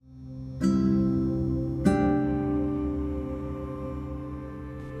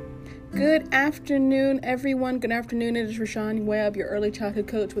Good afternoon, everyone. Good afternoon. It is Rashawn Webb, your early childhood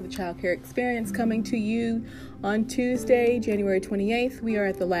coach with a child care experience, coming to you on Tuesday, January 28th. We are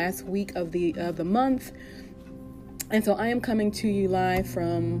at the last week of the month. And so I am coming to you live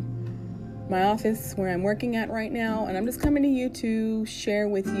from my office where I'm working at right now. And I'm just coming to you to share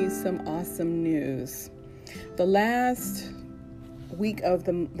with you some awesome news. The last week of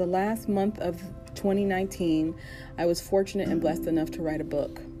the last month of 2019, I was fortunate and blessed enough to write a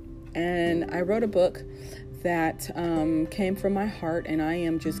book. And I wrote a book that came from my heart, and I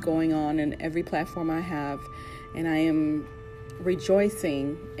am just going on in every platform I have, and I am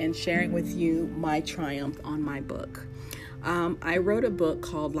rejoicing and sharing with you my triumph on my book. I wrote a book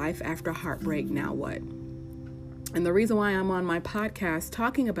called Life After Heartbreak, Now What? And the reason why I'm on my podcast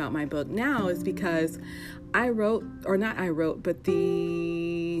talking about my book now is because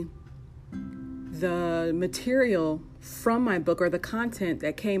the material from my book, or the content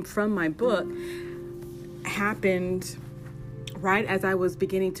that came from my book, happened right as I was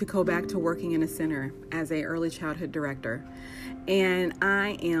beginning to go back to working in a center as an early childhood director. And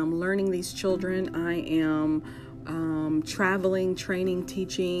I am learning these children. I am traveling, training,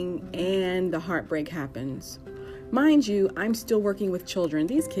 teaching, and the heartbreak happens. Mind you, I'm still working with children.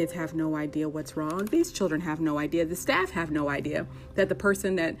 These kids have no idea what's wrong. These children have no idea. The staff have no idea that the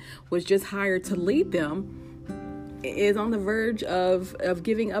person that was just hired to lead them is on the verge of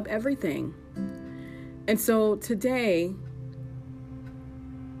giving up everything. And so today,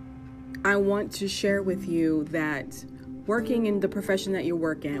 I want to share with you that working in the profession that you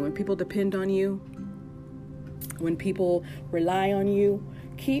work in, when people depend on you, when people rely on you,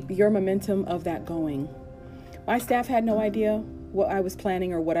 keep your momentum of that going. My staff had no idea what I was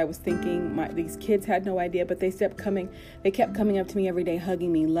planning or what I was thinking. These kids had no idea, but they kept coming up to me every day,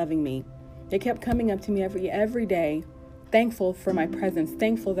 hugging me, loving me. They kept coming up to me every day, thankful for my presence,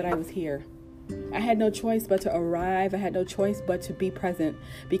 thankful that I was here. I had no choice but to arrive. I had no choice but to be present,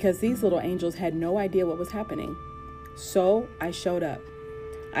 because these little angels had no idea what was happening. So I showed up.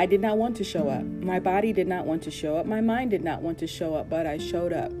 I did not want to show up. My body did not want to show up. My mind did not want to show up, but I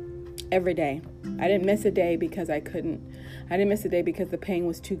showed up every day. I didn't miss a day because I couldn't. I didn't miss a day because the pain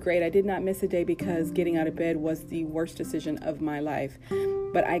was too great. I did not miss a day because getting out of bed was the worst decision of my life.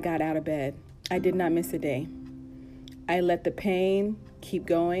 But I got out of bed. I did not miss a day. I let the pain keep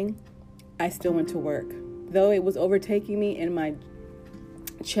going. I still went to work. Though it was overtaking me in my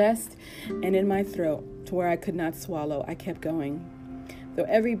chest and in my throat to where I could not swallow, I kept going. Though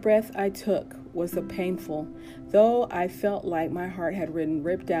every breath I took was so painful, though I felt like my heart had been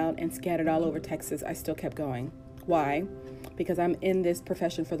ripped out and scattered all over Texas, I still kept going. Why? Because I'm in this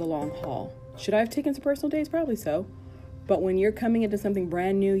profession for the long haul. Should I have taken some personal days? Probably so. But when you're coming into something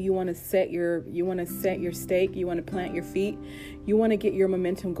brand new, you want to set your stake, you want to plant your feet, you want to get your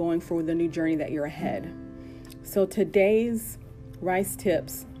momentum going for the new journey that you're ahead. So today's Rice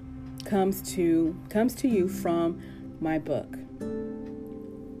Tips comes to you from my book.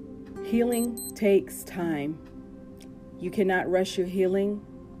 Healing takes time. You cannot rush your healing.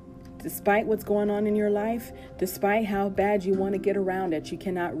 Despite what's going on in your life, despite how bad you want to get around it, you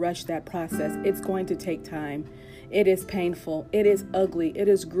cannot rush that process. It's going to take time. It is painful. It is ugly. It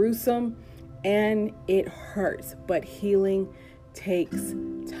is gruesome, and it hurts. But healing takes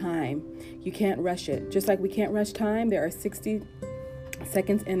time. You can't rush it. Just like we can't rush time, there are 60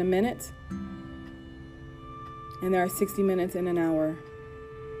 seconds in a minute, and there are 60 minutes in an hour.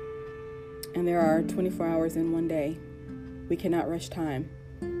 And there are 24 hours in one day. We cannot rush time.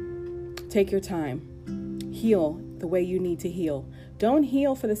 Take your time. Heal the way you need to heal. Don't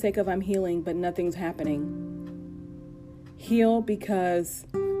heal for the sake of I'm healing, but nothing's happening. Heal because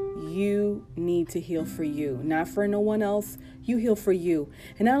you need to heal for you, not for no one else. You heal for you.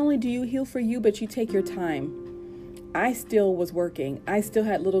 And not only do you heal for you, but you take your time. I still was working. I still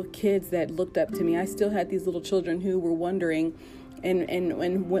had little kids that looked up to me. I still had these little children who were wondering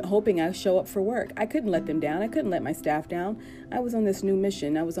and hoping I show up for work. I couldn't let them down. I couldn't let my staff down. I was on this new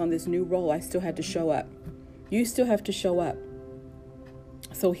mission. I was on this new role. I still had to show up. You still have to show up.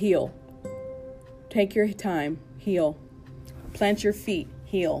 So heal. Take your time. Heal. Plant your feet.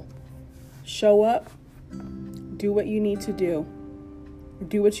 Heal. Show up. Do what you need to do.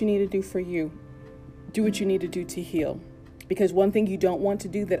 Do what you need to do for you. Do what you need to do to heal. Because one thing you don't want to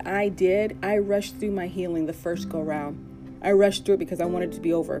do that I did, I rushed through my healing the first go round. I rushed through it because I wanted it to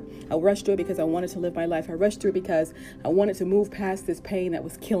be over. I rushed through it because I wanted to live my life. I rushed through it because I wanted to move past this pain that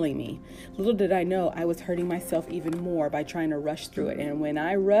was killing me. Little did I know I was hurting myself even more by trying to rush through it. And when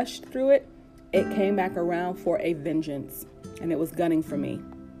I rushed through it, it came back around for a vengeance. And it was gunning for me.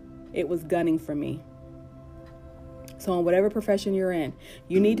 It was gunning for me. So in whatever profession you're in,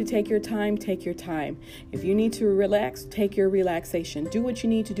 you need to take your time, take your time. If you need to relax, take your relaxation. Do what you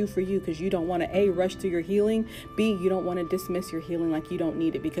need to do for you, because you don't want to A, rush through your healing. B, you don't want to dismiss your healing like you don't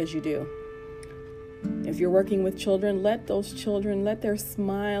need it, because you do. If you're working with children, let those children, let their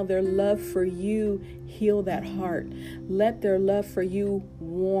smile, their love for you heal that heart. Let their love for you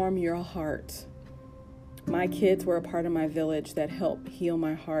warm your heart. My kids were a part of my village that helped heal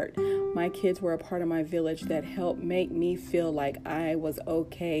my heart. My kids were a part of my village that helped make me feel like I was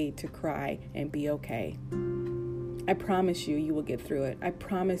okay to cry and be okay. I promise you, you will get through it. I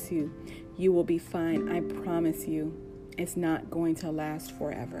promise you, you will be fine. I promise you, it's not going to last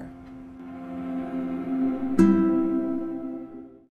forever.